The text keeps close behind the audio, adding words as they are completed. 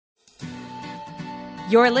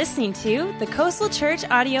You're listening to the Coastal Church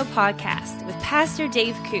Audio Podcast with Pastor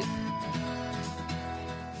Dave Koop.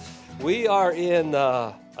 We are in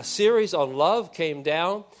a series on love, came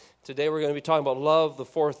down. Today we're going to be talking about love, the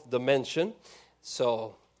fourth dimension.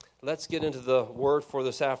 So let's get into the word for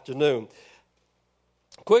this afternoon.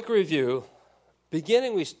 Quick review.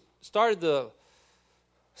 Beginning, we started the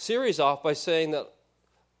series off by saying that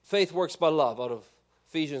faith works by love. Out of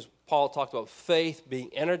Ephesians, Paul talked about faith being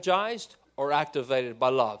energized or activated by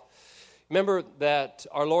love. Remember that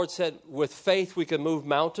our Lord said, with faith we can move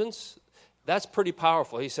mountains. That's pretty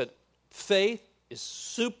powerful. He said, faith is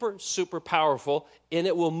super powerful, and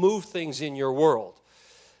it will move things in your world.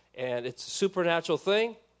 And it's a supernatural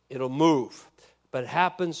thing. It'll move. But it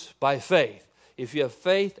happens by faith. If you have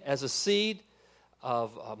faith as a seed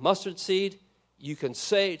of a mustard seed, you can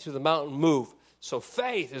say to the mountain, move. So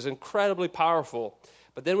faith is incredibly powerful.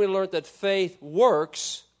 But then we learned that faith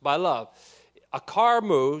works by love. A car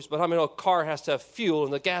moves, but how many know a car has to have fuel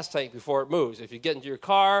in the gas tank before it moves? If you get into your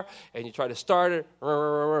car and you try to start it,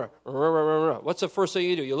 what's the first thing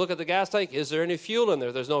you do? You look at the gas tank. Is there any fuel in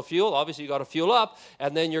there? There's no fuel. Obviously, you got to fuel up,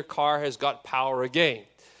 and then your car has got power again.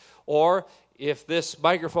 Or if this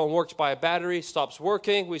microphone works by a battery, stops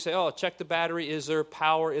working, we say, check the battery. Is there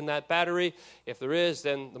power in that battery? If there is,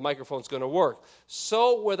 then the microphone's going to work.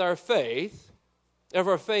 So with our faith, if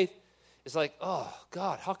our faith is like, oh,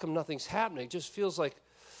 God, how come nothing's happening? It just feels like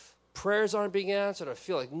prayers aren't being answered. I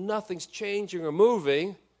feel like nothing's changing or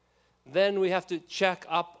moving. Then we have to check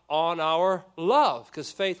up on our love,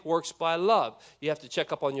 because faith works by love. You have to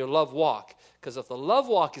check up on your love walk, because if the love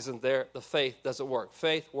walk isn't there, the faith doesn't work.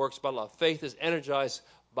 Faith works by love. Faith is energized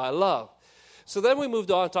by love. So then we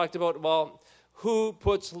moved on and talked about, who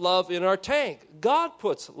puts love in our tank? God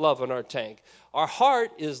puts love in our tank. Our heart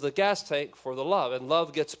is the gas tank for the love, and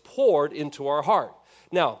love gets poured into our heart.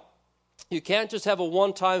 Now, you can't just have a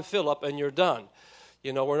one-time fill-up and you're done.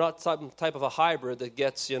 You know, we're not some type of a hybrid that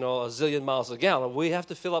gets, a zillion miles a gallon. We have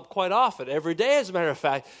to fill up quite often. Every day, as a matter of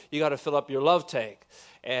fact, you got to fill up your love tank.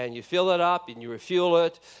 And you fill it up and you refuel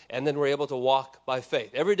it, and then we're able to walk by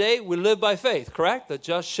faith. Every day we live by faith, correct? The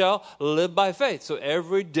just shall live by faith. So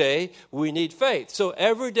every day we need faith. So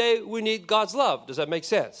every day we need God's love. Does that make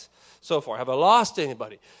sense so far? Have I lost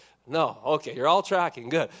anybody? No. Okay, you're all tracking.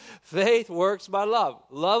 Good. Faith works by love.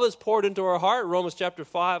 Love is poured into our heart. Romans chapter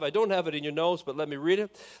 5. I don't have it in your notes, but let me read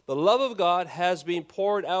it. The love of God has been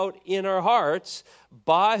poured out in our hearts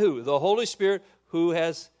by who? The Holy Spirit, who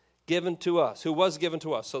was given to us.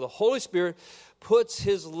 So the Holy Spirit puts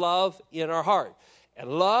his love in our heart. And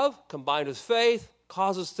love, combined with faith,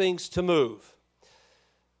 causes things to move.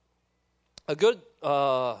 A good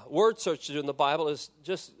word search to do in the Bible is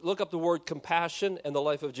just look up the word compassion and the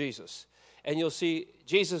life of Jesus. And you'll see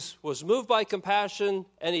Jesus was moved by compassion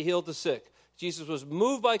and he healed the sick. Jesus was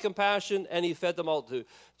moved by compassion and he fed the multitude.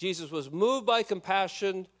 Jesus was moved by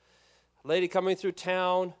compassion. Lady coming through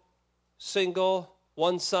town, single,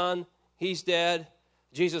 one son, he's dead.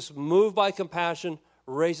 Jesus, moved by compassion,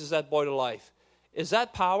 raises that boy to life. Is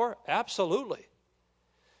that power? Absolutely.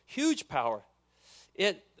 Huge power.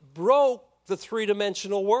 It broke the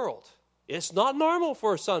three-dimensional world. It's not normal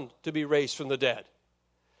for a son to be raised from the dead.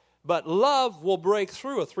 But love will break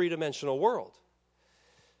through a three-dimensional world.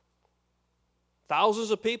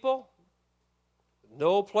 Thousands of people,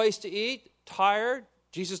 no place to eat, tired.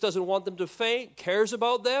 Jesus doesn't want them to faint, cares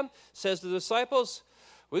about them, says to the disciples,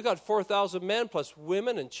 we got 4,000 men plus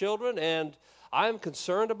women and children, and I'm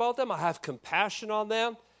concerned about them. I have compassion on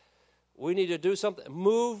them. We need to do something.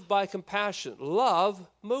 Move by compassion. Love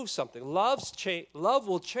moves something. Love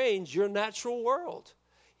will change your natural world.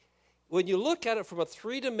 When you look at it from a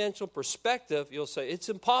three-dimensional perspective, you'll say it's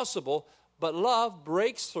impossible, but love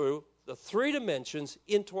breaks through the three dimensions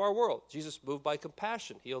into our world. Jesus moved by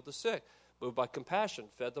compassion, healed the sick. Moved by compassion,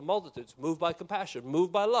 fed the multitudes. Moved by compassion,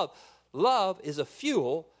 moved by love. Love is a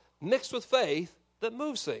fuel mixed with faith that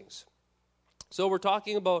moves things. So we're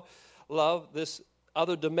talking about love, this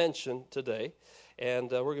other dimension today. And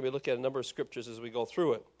we're going to be looking at a number of scriptures as we go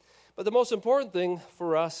through it. But the most important thing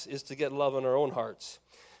for us is to get love in our own hearts.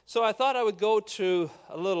 So I thought I would go to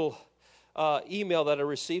a little email that I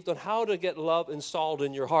received on how to get love installed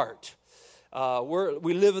in your heart.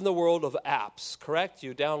 We live in the world of apps, correct?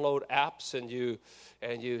 You download apps and you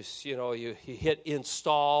hit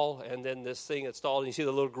install, and then this thing installed, and you see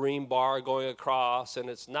the little green bar going across, and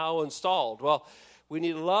it's now installed. Well, we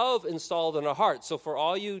need love installed in our hearts. So for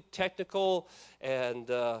all you technical and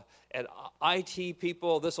IT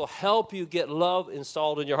people, this will help you get love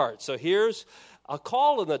installed in your heart. So here's a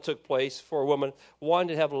call-in that took place for a woman wanting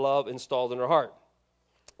to have love installed in her heart.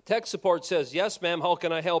 Tech support says, yes, ma'am, how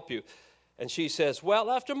can I help you? And she says, well,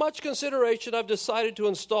 after much consideration, I've decided to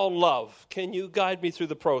install love. Can you guide me through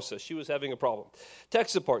the process? She was having a problem. Tech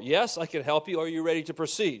support, yes, I can help you. Are you ready to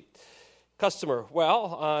proceed? Customer,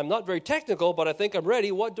 well, I'm not very technical, but I think I'm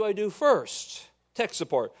ready. What do I do first? Tech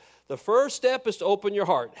support, the first step is to open your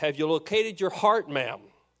heart. Have you located your heart, ma'am?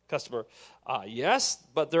 Customer, yes,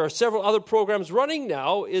 but there are several other programs running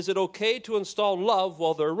now. Is it okay to install love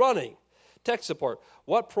while they're running? Tech support,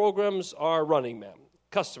 what programs are running, ma'am?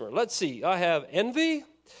 Customer, let's see. I have envy,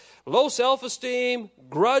 low self-esteem,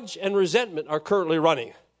 grudge, and resentment are currently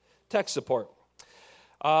running. Tech support.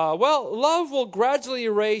 Well, love will gradually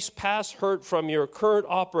erase past hurt from your current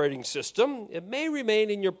operating system. It may remain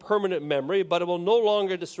in your permanent memory, but it will no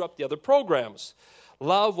longer disrupt the other programs.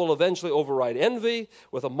 Love will eventually override envy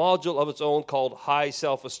with a module of its own called high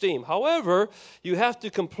self-esteem. However, you have to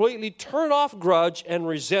completely turn off grudge and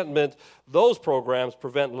resentment. Those programs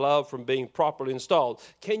prevent love from being properly installed.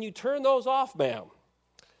 Can you turn those off, ma'am?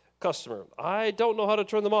 Customer, I don't know how to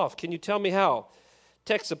turn them off. Can you tell me how?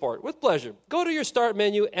 Tech support, with pleasure. Go to your start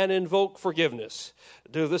menu and invoke forgiveness.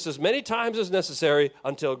 Do this as many times as necessary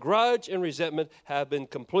until grudge and resentment have been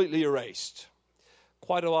completely erased.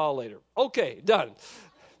 Quite a while later. Okay, done.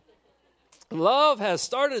 Love has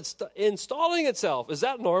started installing itself. Is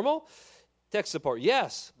that normal? Tech support,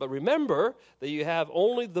 yes. But remember that you have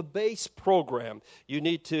only the base program. You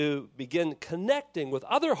need to begin connecting with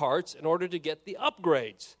other hearts in order to get the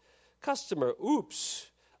upgrades. Customer, oops.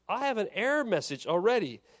 I have an error message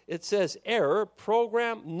already. It says error,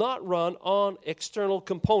 program not run on external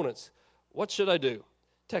components. What should I do?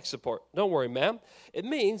 Tech support. Don't worry, ma'am. It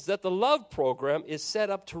means that the love program is set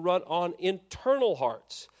up to run on internal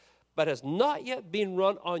hearts, but has not yet been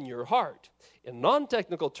run on your heart. In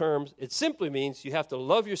non-technical terms, it simply means you have to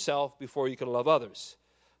love yourself before you can love others.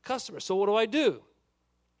 Customer, so what do I do?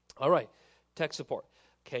 All right, tech support.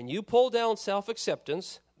 Can you pull down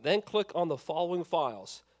self-acceptance, then click on the following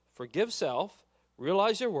files? Forgive self,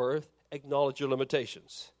 realize your worth, acknowledge your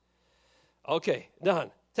limitations. Okay,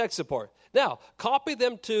 done. Tech support. Now, copy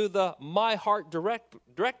them to the My Heart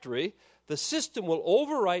directory. The system will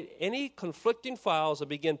overwrite any conflicting files and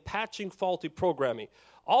begin patching faulty programming.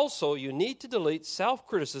 Also, you need to delete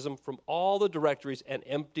self-criticism from all the directories and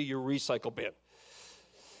empty your recycle bin.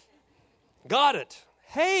 Got it.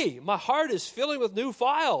 Hey, my heart is filling with new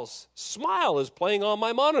files. Smile is playing on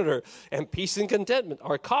my monitor, and peace and contentment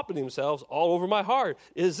are copying themselves all over my heart.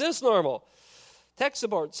 Is this normal? Tech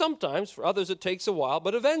support, sometimes. For others, it takes a while,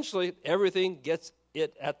 but eventually everything gets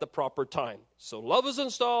it at the proper time. So love is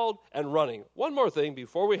installed and running. One more thing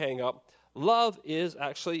before we hang up. Love is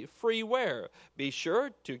actually freeware. Be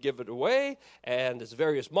sure to give it away and its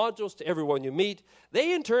various modules to everyone you meet.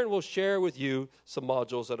 They, in turn, will share with you some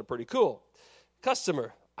modules that are pretty cool.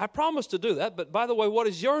 Customer, I promise to do that, but by the way, what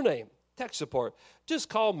is your name? Tech support. Just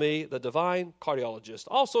call me the Divine Cardiologist,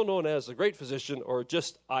 also known as the Great Physician, or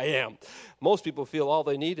just I am. Most people feel all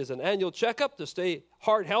they need is an annual checkup to stay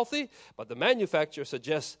heart healthy, but the manufacturer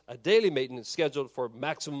suggests a daily maintenance scheduled for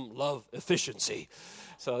maximum love efficiency.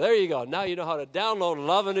 So there you go. Now you know how to download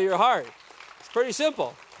love into your heart. It's pretty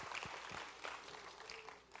simple.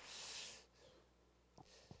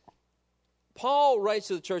 Paul writes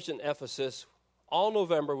to the church in Ephesus. All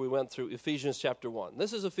November, we went through Ephesians chapter 1.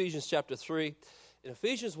 This is Ephesians chapter 3. In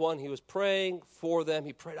Ephesians 1, he was praying for them.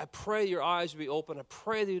 He prayed, I pray your eyes would be open. I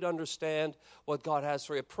pray that you'd understand what God has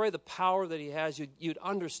for you. I pray the power that he has, you'd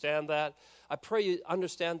understand that. I pray you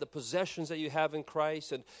understand the possessions that you have in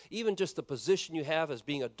Christ and even just the position you have as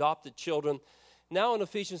being adopted children. Now in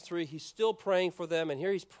Ephesians 3, he's still praying for them, and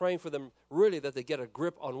here he's praying for them really that they get a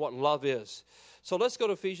grip on what love is. So let's go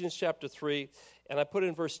to Ephesians chapter 3, and I put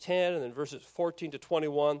in verse 10 and then verses 14 to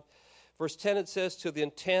 21. Verse 10, it says, to the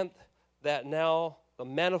intent that now the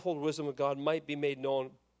manifold wisdom of God might be made known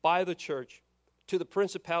by the church to the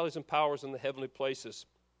principalities and powers in the heavenly places.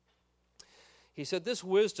 He said, this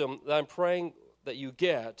wisdom that I'm praying that you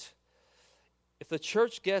get, if the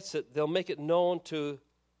church gets it, they'll make it known to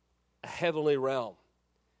a heavenly realm.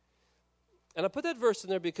 And I put that verse in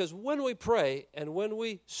there because when we pray and when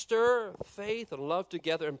we stir faith and love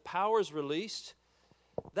together and power is released,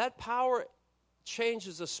 that power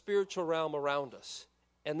changes the spiritual realm around us.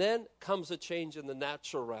 And then comes a change in the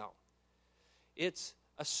natural realm. It's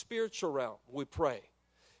a spiritual realm we pray.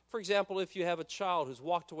 For example, if you have a child who's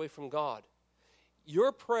walked away from God,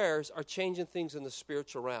 your prayers are changing things in the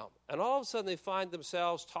spiritual realm. And all of a sudden they find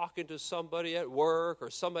themselves talking to somebody at work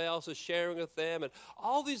or somebody else is sharing with them. And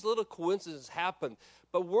all these little coincidences happen.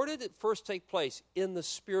 But where did it first take place? In the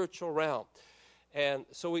spiritual realm. And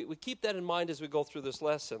so we keep that in mind as we go through this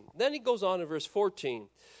lesson. Then he goes on in verse 14.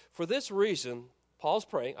 For this reason, Paul's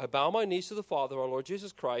praying, I bow my knees to the Father, our Lord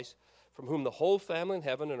Jesus Christ, from whom the whole family in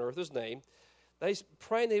heaven and earth is named. That he's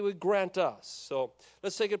praying that he would grant us. So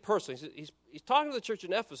let's take it personally. He's talking to the church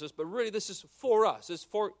in Ephesus, but really this is for us. It's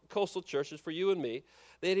for Coastal Church. It's for you and me.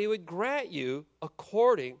 That he would grant you,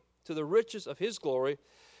 according to the riches of his glory,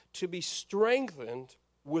 to be strengthened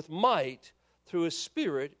with might through his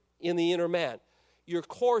Spirit in the inner man. Your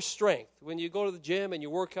core strength. When you go to the gym and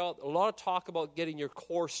you work out, a lot of talk about getting your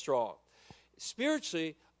core strong.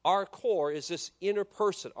 Spiritually, our core is this inner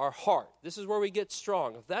person, our heart. This is where we get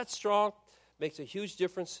strong. If that's strong, it makes a huge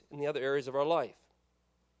difference in the other areas of our life.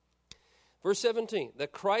 Verse 17,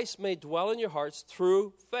 that Christ may dwell in your hearts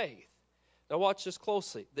through faith. Now watch this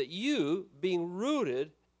closely. That you, being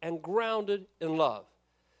rooted and grounded in love.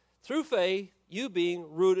 Through faith, you being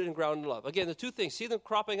rooted and grounded in love. Again, the two things, see them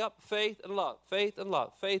cropping up? Faith and love, faith and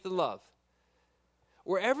love, faith and love.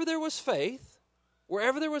 Wherever there was faith,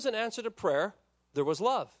 wherever there was an answer to prayer, there was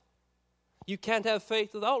love. You can't have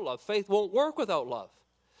faith without love. Faith won't work without love.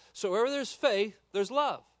 So wherever there's faith, there's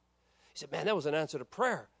love. He said, man, that was an answer to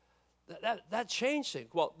prayer. That changed things.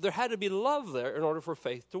 Well, there had to be love there in order for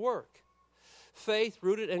faith to work. Faith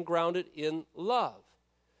rooted and grounded in love.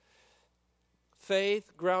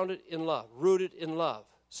 Faith grounded in love, rooted in love.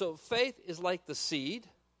 So faith is like the seed.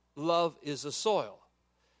 Love is the soil.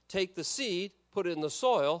 Take the seed, put it in the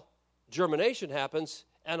soil, germination happens,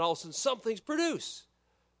 and all of a sudden something's produced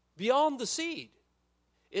beyond the seed.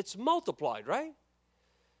 It's multiplied, right?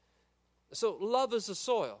 So love is the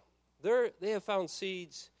soil. They have found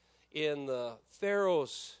seeds in the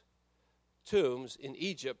Pharaoh's tombs in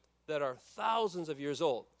Egypt that are thousands of years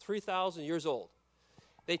old, 3,000 years old.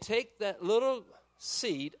 They take that little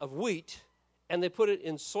seed of wheat and they put it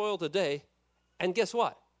in soil today, and guess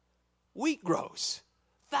what? Wheat grows,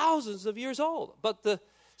 thousands of years old. But the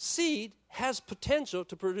seed has potential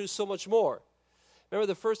to produce so much more. Remember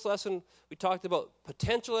the first lesson we talked about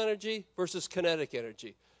potential energy versus kinetic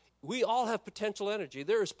energy. We all have potential energy.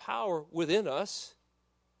 There is power within us,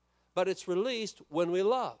 but it's released when we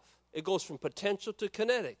love. It goes from potential to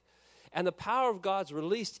kinetic. And the power of God's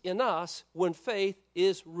released in us when faith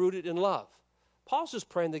is rooted in love. Paul's just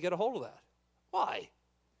praying to get a hold of that. Why?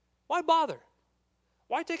 Why bother?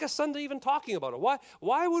 Why take a Sunday even talking about it?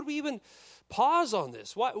 Why would we even pause on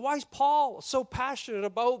this? Why is Paul so passionate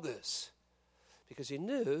about this? Because he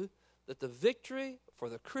knew that the victory for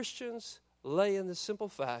the Christians lay in the simple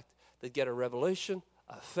fact that get a revelation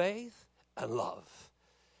of faith and love.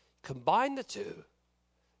 Combine the two.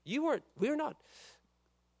 We're not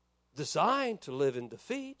designed to live in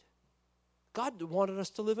defeat. God wanted us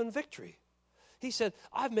to live in victory. He said,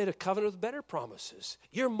 I've made a covenant with better promises.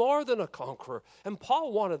 You're more than a conqueror. And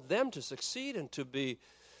Paul wanted them to succeed and to be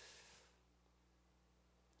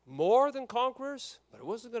more than conquerors, but it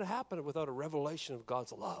wasn't going to happen without a revelation of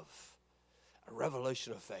God's love, a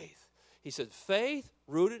revelation of faith. He said, faith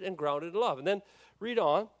rooted and grounded in love. And then read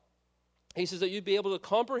on. He says that you'd be able to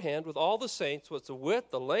comprehend with all the saints what's the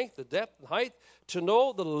width, the length, the depth, and height, to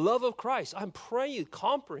know the love of Christ. I'm praying you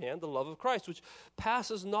comprehend the love of Christ, which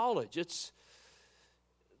passes knowledge. It's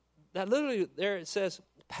that literally there it says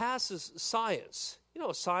passes science. You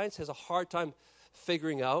know, science has a hard time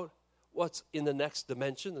figuring out what's in the next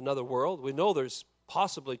dimension, another world. We know there's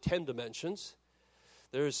possibly 10 dimensions.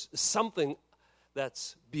 There's something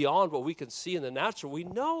that's beyond what we can see in the natural. We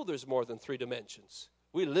know there's more than 3 dimensions.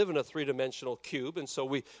 We live in a 3-dimensional cube, and so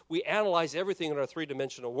we analyze everything in our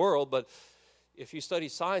 3-dimensional world. But if you study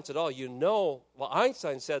science at all, you know, well,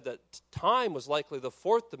 Einstein said that time was likely the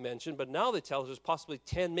 4th dimension, but now they tell us there's possibly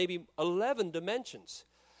 10, maybe 11 dimensions.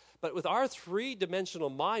 But with our 3-dimensional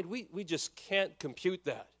mind, we just can't compute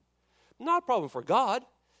that. Not a problem for God.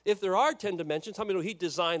 If there are 10 dimensions, how many know he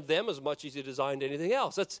designed them as much as he designed anything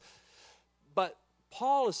else? But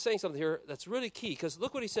Paul is saying something here that's really key, because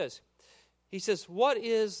look what he says. He says, what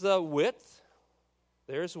is the width?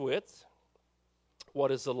 There's width.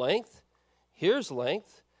 What is the length? Here's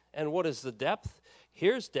length. And what is the depth?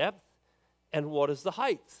 Here's depth. And what is the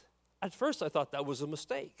height? At first I thought that was a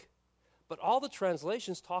mistake. But all the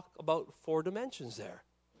translations talk about 4 dimensions there.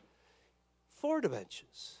 4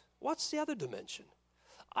 dimensions. What's the other dimension?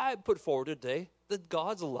 I put forward today that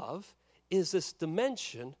God's love is this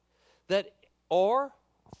dimension that, or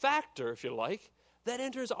factor, if you like, that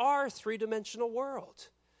enters our 3-dimensional world.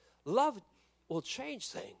 Love will change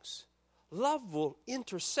things. Love will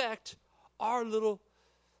intersect our little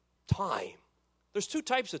time. There's 2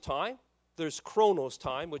 types of time. There's chronos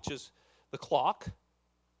time, which is the clock.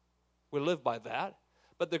 We live by that.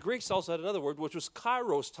 But the Greeks also had another word, which was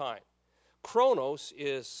kairos time. Chronos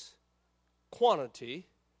is quantity.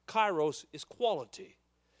 Kairos is quality.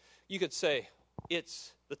 You could say,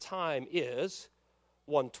 the time is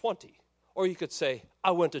 1:20. Or you could say,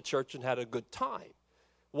 I went to church and had a good time.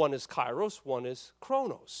 One is kairos, one is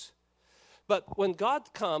chronos. But when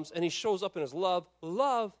God comes and he shows up in his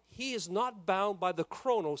love, he is not bound by the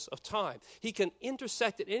chronos of time. He can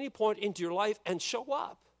intersect at any point into your life and show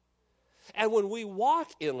up. And when we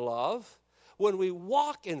walk in love, when we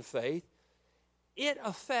walk in faith, it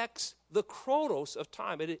affects the chronos of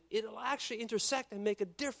time. It'll actually intersect and make a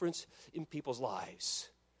difference in people's lives.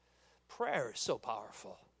 Prayer is so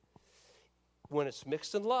powerful. When it's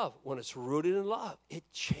mixed in love, when it's rooted in love, it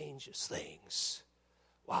changes things.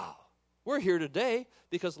 Wow. We're here today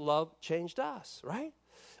because love changed us, right?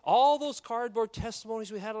 All those cardboard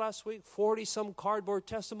testimonies we had last week, 40-some cardboard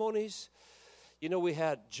testimonies. You know, we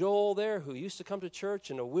had Joel there who used to come to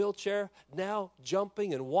church in a wheelchair, now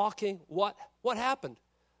jumping and walking. What happened?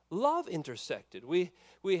 Love intersected. We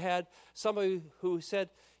had somebody who said,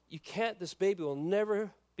 this baby will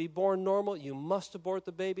never be born normal. You must abort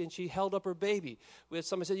the baby. And she held up her baby. We had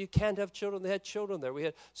somebody said, you can't have children. They had children there. We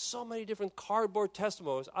had so many different cardboard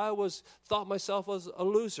testimonies. I thought myself was a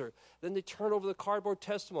loser. Then they turned over the cardboard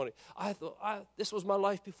testimony. I thought, this was my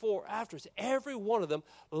life before, after. Every one of them,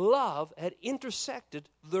 love had intersected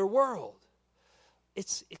their world.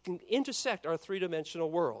 It can intersect our three-dimensional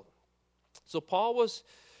world. So Paul was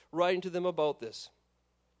writing to them about this.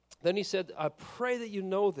 Then he said, I pray that you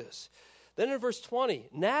know this. Then in verse 20,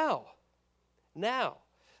 now,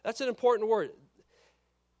 that's an important word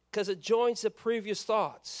because it joins the previous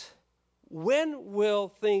thoughts. When will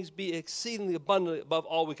things be exceedingly abundantly above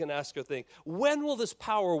all we can ask or think? When will this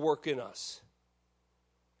power work in us?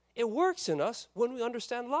 It works in us when we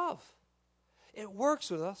understand love. It works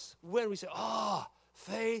with us when we say,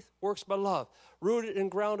 faith works by love, rooted and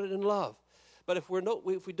grounded in love. But if we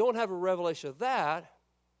don't have a revelation of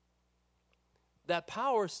that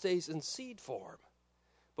power stays in seed form.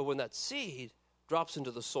 But when that seed drops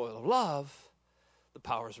into the soil of love, the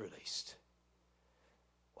power is released.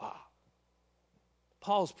 Wow.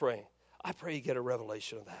 Paul's praying. I pray you get a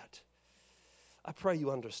revelation of that. I pray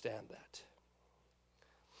you understand that.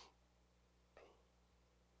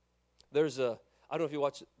 I don't know if you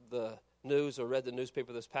watched the news or read the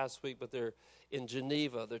newspaper this past week, but they're in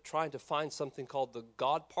Geneva. They're trying to find something called the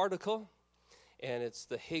God particle, and it's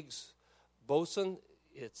the Higgs boson.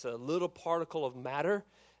 It's a little particle of matter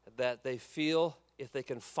that they feel if they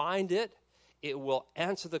can find it, it will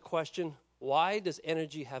answer the question, why does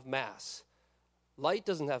energy have mass? Light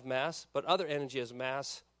doesn't have mass, but other energy has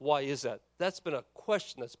mass. Why is that? That's been a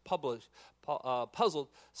question that's puzzled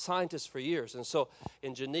scientists for years. And so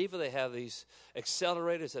in Geneva, they have these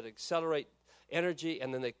accelerators that accelerate energy,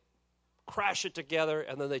 and then they crash it together,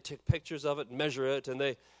 and then they take pictures of it and measure it, and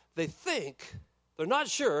they think, they're not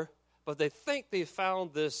sure, but they think they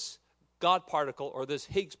found this God particle or this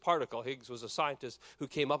Higgs particle. Higgs was a scientist who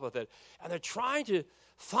came up with it. And they're trying to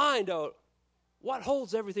find out what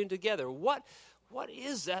holds everything together. What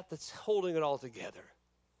is that that's holding it all together?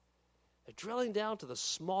 They're drilling down to the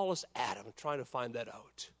smallest atom, trying to find that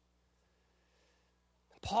out.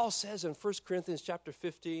 Paul says in 1 Corinthians chapter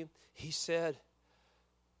 15, he said,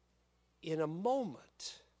 in a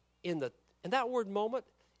moment, and that word moment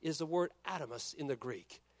is the word atomus in the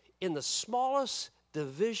Greek. In the smallest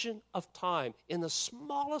division of time, in the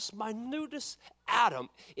smallest, minutest atom,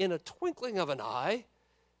 in a twinkling of an eye,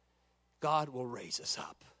 God will raise us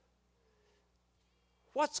up.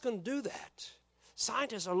 What's going to do that?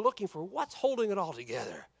 Scientists are looking for what's holding it all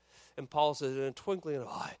together. And Paul says, in a twinkling of an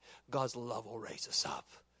eye, God's love will raise us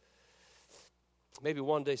up. Maybe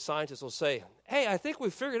one day scientists will say, hey, I think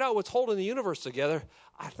we've figured out what's holding the universe together.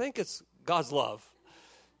 I think it's God's love.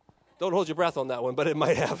 Don't hold your breath on that one, but it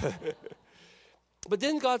might have. But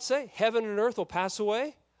didn't God say, heaven and earth will pass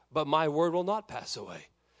away, but my word will not pass away?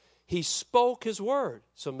 He spoke his word.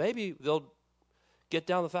 So maybe they'll get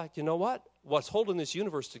down the fact, you know what? What's holding this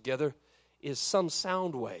universe together is some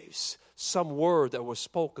sound waves, some word that was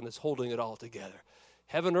spoken that's holding it all together.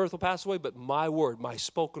 Heaven and earth will pass away, but my word, my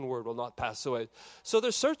spoken word will not pass away. So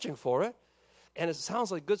they're searching for it, and it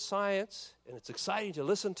sounds like good science, and it's exciting to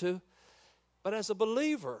listen to. But as a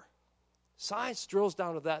believer, science drills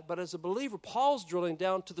down to that, but as a believer, Paul's drilling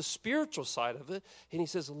down to the spiritual side of it, and he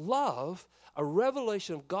says, love, a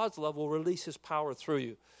revelation of God's love will release his power through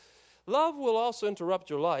you. Love will also interrupt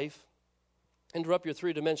your life, interrupt your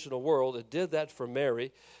three-dimensional world. It did that for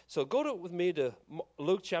Mary. So go with me to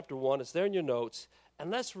Luke chapter 1. It's there in your notes, and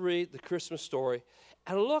let's read the Christmas story,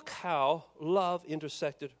 and look how love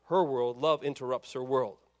intersected her world. Love interrupts her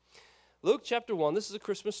world. Luke chapter 1, this is a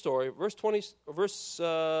Christmas story, verse 26.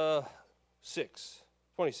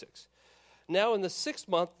 Now in the 6th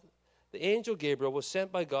month, the angel Gabriel was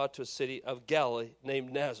sent by God to a city of Galilee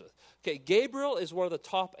named Nazareth. Okay, Gabriel is one of the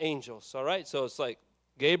top angels, all right? So it's like,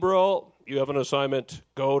 Gabriel, you have an assignment.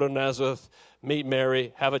 Go to Nazareth, meet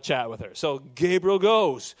Mary, have a chat with her. So Gabriel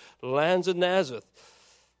goes, lands in Nazareth.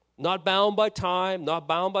 Not bound by time, not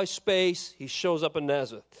bound by space. He shows up in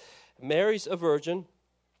Nazareth. Mary's a virgin,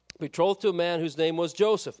 betrothed to a man whose name was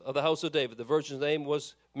Joseph of the house of David. The virgin's name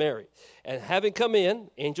was Mary. And having come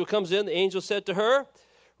in, angel comes in, the angel said to her,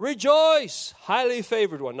 rejoice, highly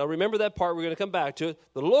favored one. Now remember that part, we're going to come back to it.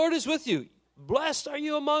 The Lord is with you. Blessed are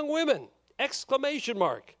you among women. Exclamation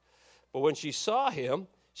mark. But when she saw him,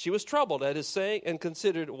 she was troubled at his saying and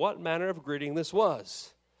considered what manner of greeting this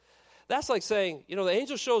was. That's like saying, the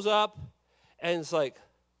angel shows up and it's like,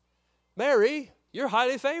 Mary, you're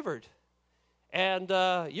highly favored. And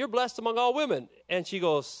you're blessed among all women. And she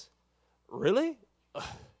goes, really?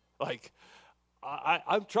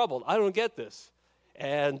 I'm troubled. I don't get this.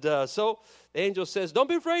 And so the angel says, don't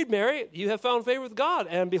be afraid, Mary. You have found favor with God.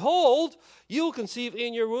 And behold, you will conceive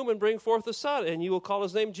in your womb and bring forth a son, and you will call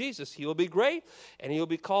his name Jesus. He will be great, and he will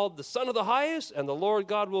be called the Son of the Highest, and the Lord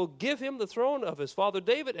God will give him the throne of his father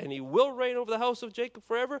David, and he will reign over the house of Jacob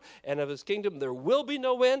forever, and of his kingdom there will be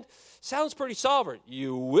no end. Sounds pretty sovereign.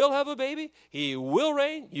 You will have a baby. He will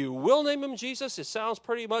reign. You will name him Jesus. It sounds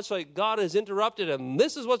pretty much like God is interrupted, and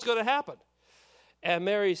this is what's going to happen. And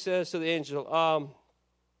Mary says to the angel,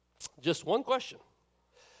 just one question.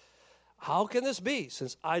 How can this be,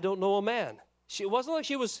 since I don't know a man? It wasn't like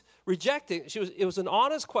she was rejecting. It was an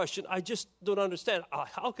honest question. I just don't understand.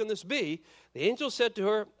 How can this be? The angel said to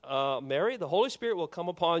her, Mary, the Holy Spirit will come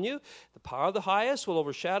upon you. The power of the highest will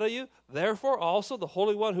overshadow you. Therefore, also the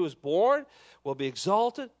Holy One who is born will be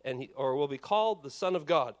exalted, or will be called the Son of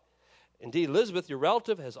God. Indeed, Elizabeth, your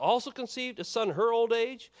relative, has also conceived a son in her old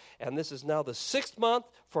age, and this is now the 6th month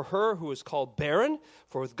for her who is called barren,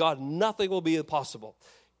 for with God nothing will be impossible.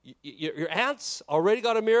 Your aunt's already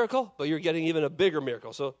got a miracle, but you're getting even a bigger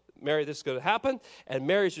miracle. So, Mary, this is going to happen. And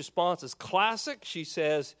Mary's response is classic. She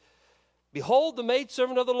says, behold, the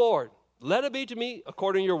maidservant of the Lord. Let it be to me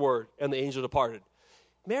according to your word. And the angel departed.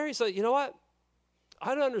 Mary said, you know what?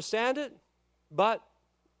 I don't understand it, but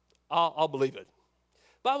I'll believe it.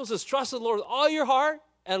 The Bible says, trust in the Lord with all your heart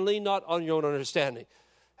and lean not on your own understanding.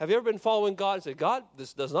 Have you ever been following God and said, God,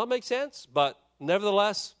 this does not make sense, but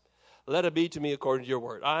nevertheless, let it be to me according to your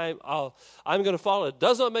word. I'm going to follow it. It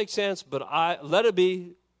does not make sense, but let it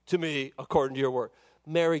be to me according to your word.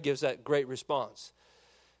 Mary gives that great response.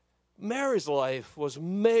 Mary's life was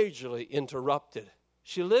majorly interrupted.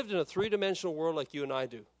 She lived in a three-dimensional world like you and I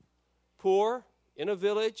do. Poor, in a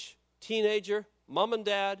village, teenager, mom and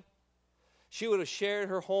dad. She would have shared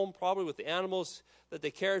her home probably with the animals that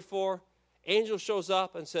they cared for. Angel shows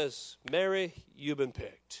up and says, Mary, you've been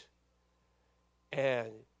picked. And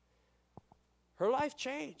her life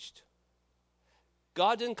changed.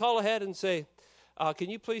 God didn't call ahead and say, can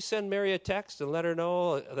you please send Mary a text and let her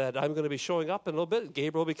know that I'm going to be showing up in a little bit?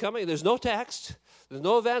 Gabriel will be coming. There's no text. There's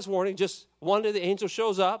no advance warning. Just one day the angel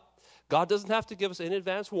shows up. God doesn't have to give us any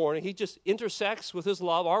advance warning. He just intersects with his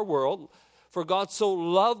love, our world. For God so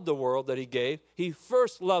loved the world that he gave. He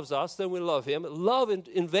first loves us, then we love him. Love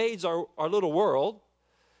invades our little world.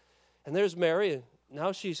 And there's Mary, and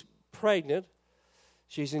now she's pregnant.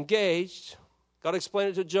 She's engaged. Got to explain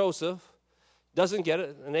it to Joseph. Doesn't get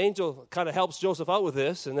it. An angel kind of helps Joseph out with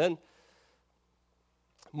this. And then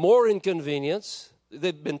more inconvenience.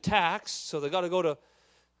 They've been taxed, so they got to go to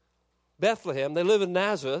Bethlehem. They live in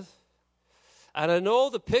Nazareth. And I know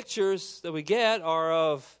the pictures that we get are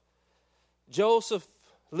of Joseph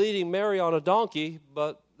leading Mary on a donkey,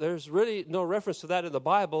 but there's really no reference to that in the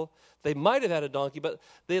Bible. They might have had a donkey, but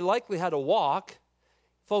they likely had to walk.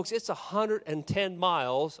 Folks, it's 110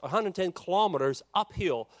 miles, 110 kilometers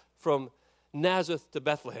uphill from Nazareth to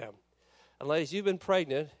Bethlehem. And ladies, you've been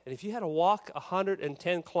pregnant, and if you had to walk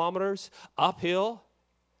 110 kilometers uphill,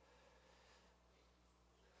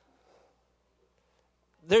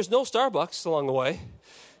 there's no Starbucks along the way.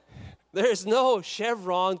 There's no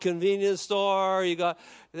Chevron convenience store.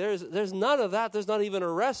 There's none of that. There's not even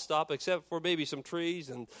a rest stop except for maybe some trees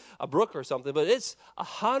and a brook or something. But it's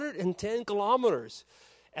 110 kilometers.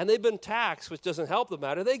 And they've been taxed, which doesn't help the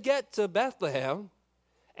matter. They get to Bethlehem,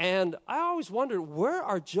 and I always wondered, where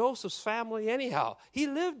are Joseph's family anyhow?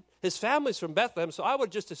 His family's from Bethlehem, so I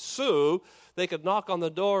would just assume they could knock on the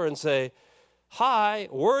door and say, hi,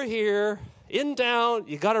 we're here in town.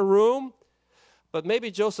 You got a room? But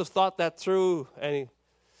maybe Joseph thought that through, and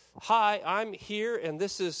hi, I'm here, and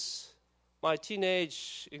this is my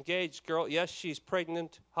teenage engaged girl. Yes, she's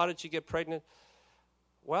pregnant. How did she get pregnant?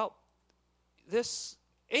 Well, this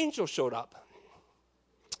angel showed up.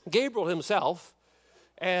 Gabriel himself,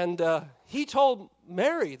 and he told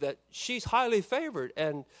Mary that she's highly favored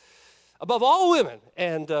and above all women,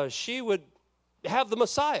 and she would have the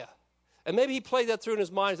Messiah. And maybe he played that through in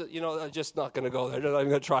his mind that, I'm just not going to go there. They're not even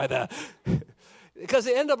going to try that. Because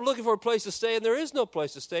they end up looking for a place to stay, and there is no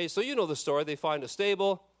place to stay. So you know the story. They find a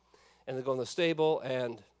stable, and they go in the stable,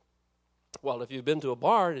 and, well, if you've been to a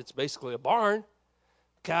barn, it's basically a barn.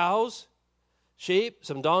 Cows, sheep,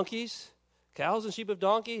 some donkeys. Cows and sheep and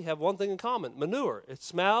donkey have one thing in common, manure. It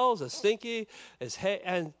smells, it's stinky, it's hay,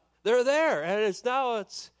 and they're there. And it's no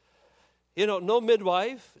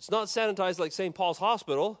midwife. It's not sanitized like St. Paul's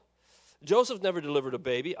Hospital. Joseph never delivered a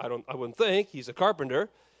baby. I wouldn't think. He's a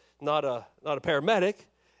carpenter, not a paramedic.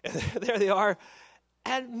 And there they are.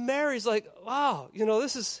 And Mary's like, wow,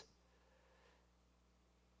 this is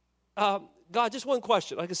God, just one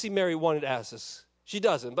question. I can see Mary wanted to ask this. She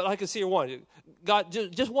doesn't, but I can see her wanting. God,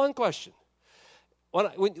 just one question.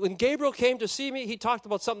 When Gabriel came to see me, he talked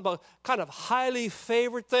about something about kind of highly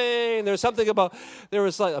favored thing. There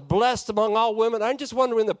was like a blessed among all women. I'm just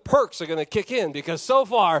wondering when the perks are going to kick in, because so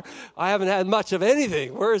far I haven't had much of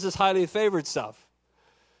anything. Where is this highly favored stuff?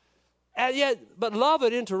 And yet, but love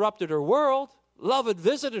had interrupted her world. Love had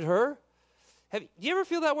visited her. Do you ever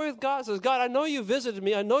feel that way with God? It says, God, I know you visited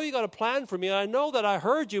me. I know you got a plan for me. And I know that I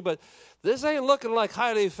heard you, but this ain't looking like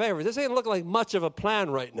highly favored. This ain't looking like much of a plan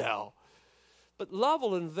right now. But love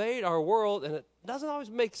will invade our world, and it doesn't always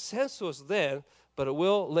make sense to us then, but it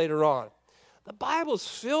will later on. The Bible is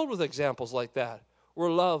filled with examples like that, where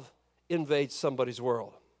love invades somebody's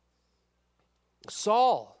world.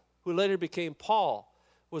 Saul, who later became Paul,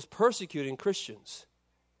 was persecuting Christians.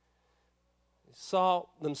 He saw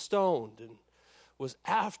them stoned and was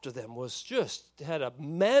after them, had a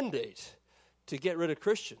mandate to get rid of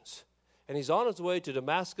Christians. And he's on his way to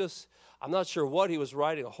Damascus. I'm not sure what he was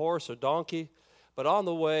riding, a horse or donkey. But on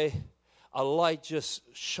the way, a light just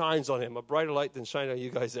shines on him, a brighter light than shining on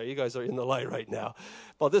you guys there. You guys are in the light right now.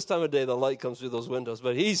 But this time of day, the light comes through those windows.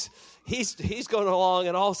 But he's going along,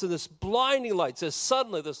 and all of a sudden this blinding light says,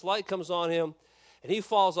 suddenly this light comes on him, and he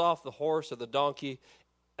falls off the horse or the donkey.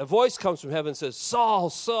 A voice comes from heaven and says, Saul,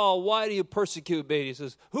 Saul, why do you persecute me? He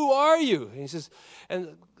says, who are you? And he says,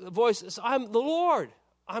 and the voice says, I'm the Lord.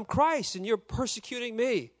 I'm Christ, and you're persecuting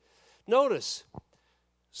me. Notice,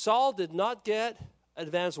 Saul did not get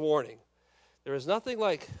advance warning. There is nothing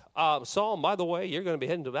like, Saul, by the way, you're going to be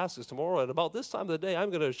heading to Damascus tomorrow, and about this time of the day, I'm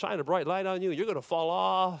going to shine a bright light on you. You're going to fall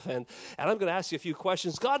off, and I'm going to ask you a few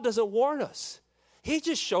questions. God doesn't warn us. He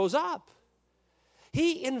just shows up.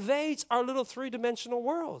 He invades our little three-dimensional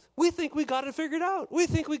world. We think we got it figured out. We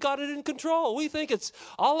think we got it in control. We think it's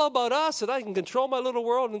all about us, and I can control my little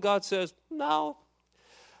world, and God says, no,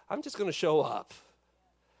 I'm just going to show up.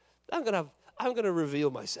 I'm going to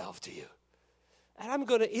reveal myself to you. And I'm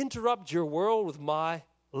going to interrupt your world with my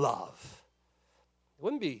love. It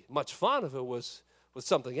wouldn't be much fun if it was with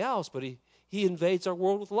something else, but he invades our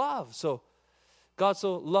world with love. So God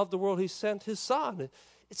so loved the world, he sent his son.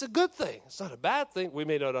 It's a good thing. It's not a bad thing. We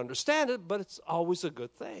may not understand it, but it's always a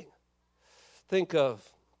good thing. Think of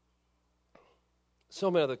so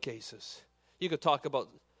many other cases. You could talk about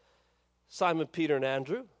Simon, Peter, and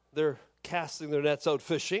Andrew. They're casting their nets out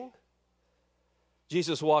fishing.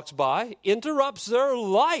 Jesus walks by, interrupts their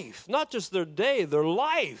life, not just their day, their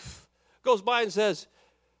life. Goes by and says,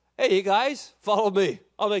 hey, you guys, follow me.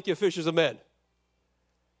 I'll make you fishers of men.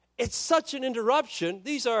 It's such an interruption.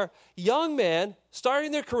 These are young men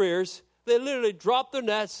starting their careers. They literally drop their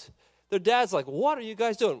nets. Their dad's like, what are you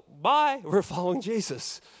guys doing? Bye. We're following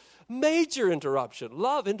Jesus. Major interruption.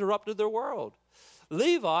 Love interrupted their world.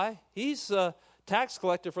 Levi, he's a tax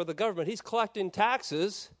collector for the government. He's collecting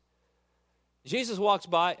taxes. Jesus walks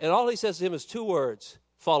by, and all he says to him is two words,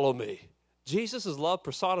 follow me. Jesus is love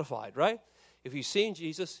personified, right? If you've seen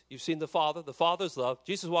Jesus, you've seen the Father. The Father's love.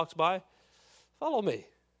 Jesus walks by, follow me.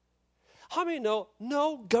 How many know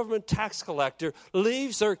no government tax collector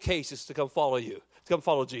leaves their cases to come follow you, to come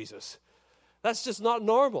follow Jesus? That's just not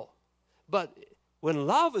normal. But when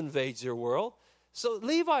love invades your world, so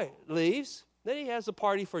Levi leaves, then he has a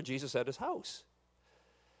party for Jesus at his house.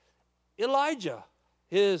 Elijah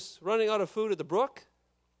is running out of food at the brook,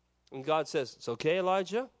 and God says, it's okay,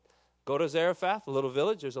 Elijah. Go to Zarephath, a little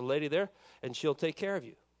village. There's a lady there, and she'll take care of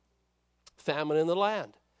you. Famine in the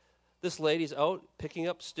land. This lady's out picking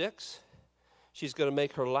up sticks. She's going to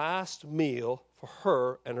make her last meal for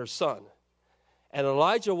her and her son. And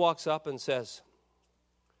Elijah walks up and says,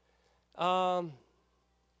 I'd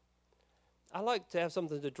like to have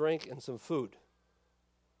something to drink and some food.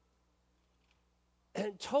 And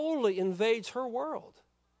it totally invades her world.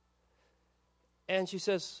 And she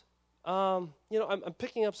says, I'm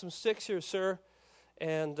picking up some sticks here, sir,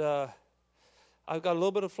 and I've got a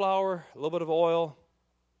little bit of flour, a little bit of oil,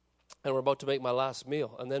 and we're about to make my last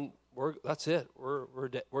meal. And then that's it.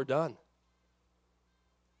 We're done.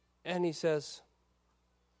 And he says,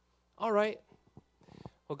 all right,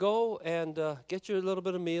 well, go and get you a little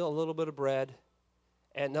bit of meal, a little bit of bread.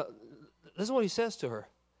 And this is what he says to her.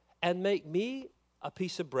 And make me a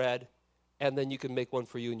piece of bread, and then you can make one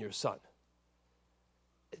for you and your son.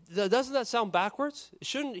 Doesn't that sound backwards?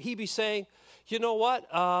 Shouldn't he be saying, you know what,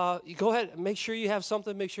 you go ahead and make sure you have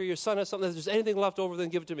something, make sure your son has something. If there's anything left over, then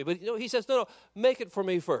give it to me. But he says, no, make it for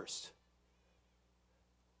me first.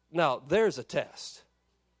 Now, there's a test.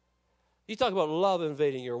 You talk about love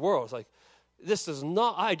invading your world. It's like,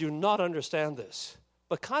 I do not understand this.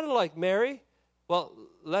 But kind of like Mary, well,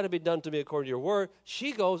 let it be done to me according to your word.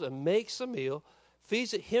 She goes and makes a meal,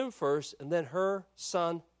 feeds it him first, and then her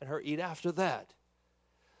son and her eat after that.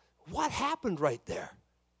 What happened right there?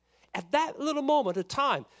 At that little moment of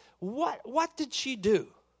time, what did she do?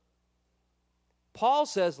 Paul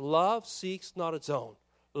says, love seeks not its own.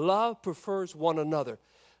 Love prefers one another.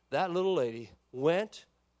 That little lady went,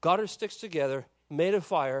 got her sticks together, made a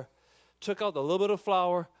fire, took out a little bit of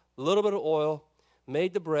flour, a little bit of oil,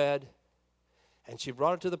 made the bread, and she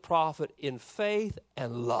brought it to the prophet in faith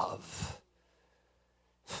and love.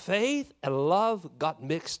 Faith and love got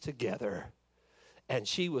mixed together. And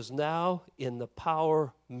she was now in the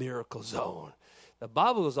power miracle zone. The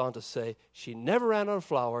Bible goes on to say she never ran out of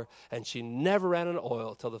flour and she never ran out of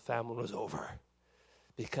oil till the famine was over.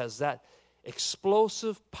 Because that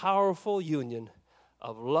explosive, powerful union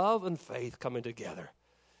of love and faith coming together.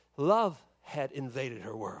 Love had invaded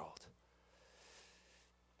her world.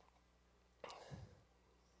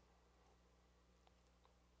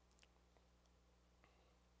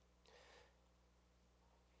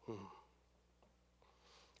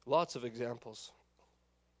 Lots of examples,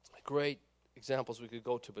 great examples we could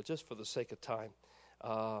go to, but just for the sake of time,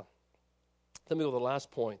 let me go to the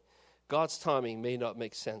last point. God's timing may not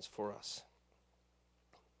make sense for us.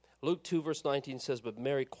 Luke 2 verse 19 says, but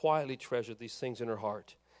Mary quietly treasured these things in her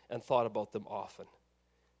heart and thought about them often.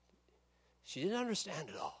 She didn't understand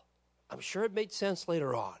it all. I'm sure it made sense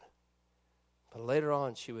later on. But later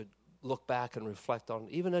on, she would look back and reflect on it,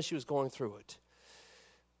 even as she was going through it.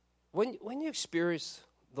 When you experience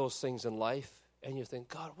those things in life, and you think,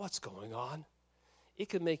 God, what's going on? It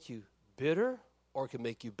can make you bitter, or it can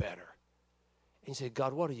make you better. And you say,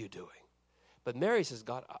 God, what are you doing? But Mary says,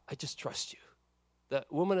 God, I just trust you. The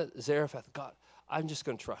woman at Zarephath, God, I'm just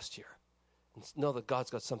going to trust you. And know that God's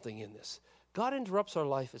got something in this. God interrupts our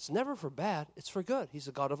life. It's never for bad. It's for good. He's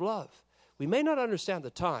a God of love. We may not understand the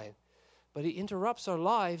time, but he interrupts our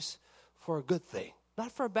lives for a good thing,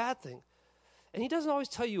 not for a bad thing. And he doesn't always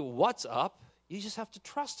tell you what's up. You just have to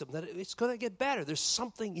trust him that it's going to get better. There's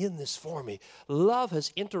something in this for me. Love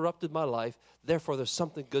has interrupted my life. Therefore, there's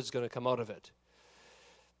something good's going to come out of it.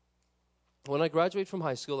 When I graduated from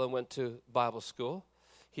high school, I went to Bible school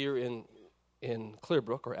here in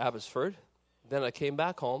Clearbrook or Abbotsford. Then I came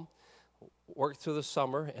back home, worked through the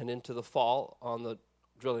summer and into the fall on the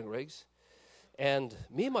drilling rigs. And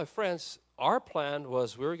me and my friends, our plan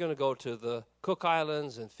was we were going to go to the Cook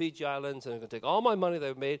Islands and Fiji Islands, and we're going to take all my money that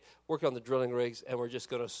I've made, work on the drilling rigs, and we're just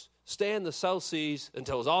going to stay in the South Seas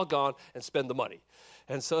until it's all gone and spend the money.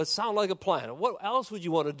 And so it sounded like a plan. What else would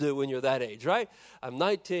you want to do when you're that age, right? I'm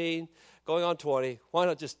 19, going on 20. Why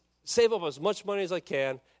not just save up as much money as I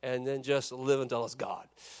can and then just live until it's gone?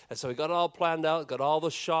 And so we got it all planned out, got all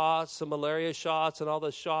the shots, the malaria shots and all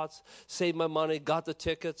the shots, saved my money, got the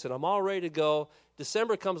tickets, and I'm all ready to go.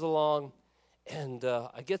 December comes along, and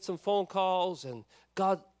I get some phone calls, and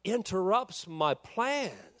God interrupts my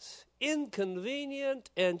plans. Inconvenient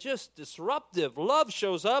and just disruptive. Love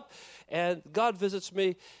shows up, and God visits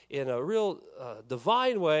me in a real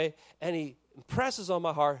divine way, and he impresses on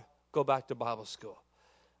my heart, go back to Bible school.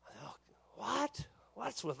 I thought, what?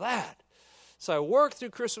 What's with that? So I worked through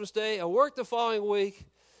Christmas Day. I worked the following week.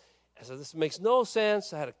 I said, this makes no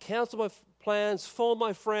sense. I had to cancel my plans, phone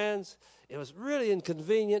my friends. It was really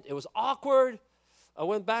inconvenient. It was awkward. I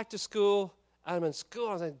went back to school. I'm in school.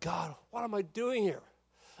 I was like, God, what am I doing here?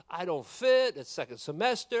 I don't fit. It's second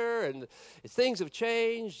semester, and things have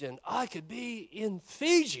changed, and I could be in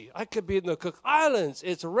Fiji. I could be in the Cook Islands.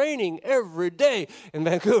 It's raining every day in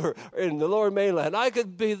Vancouver, in the lower mainland. I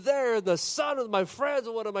could be there in the sun with my friends.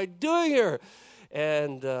 What am I doing here?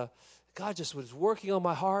 And God just was working on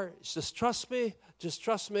my heart. Just trust me. Just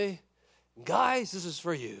trust me. Guys, this is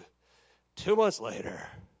for you. 2 months later,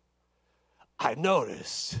 I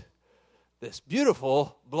noticed this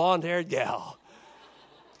beautiful blonde-haired gal.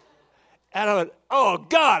 And I went, oh,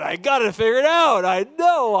 God, I got to figure it out. I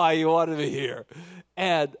know why you wanted me here.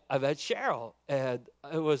 And I met Cheryl, and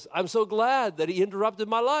I'm so glad that he interrupted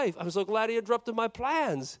my life. I'm so glad he interrupted my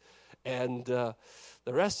plans. And the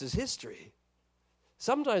rest is history.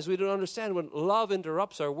 Sometimes we don't understand when love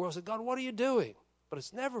interrupts our world. Say, God, what are you doing? But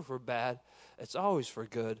it's never for bad. It's always for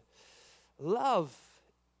good. Love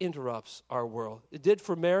interrupts our world. It did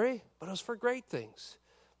for Mary, but it was for great things.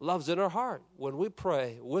 Love's in our heart. When we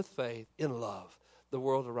pray with faith in love, the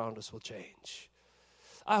world around us will change.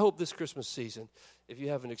 I hope this Christmas season, if you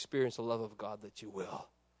haven't experienced the love of God, that you will.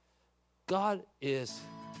 God is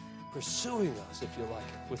pursuing us, if you like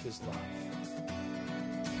it, with his love.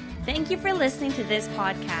 Thank you for listening to this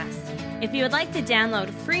podcast. If you would like to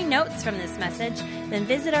download free notes from this message, then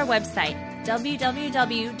visit our website,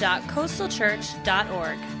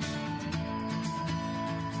 www.coastalchurch.org.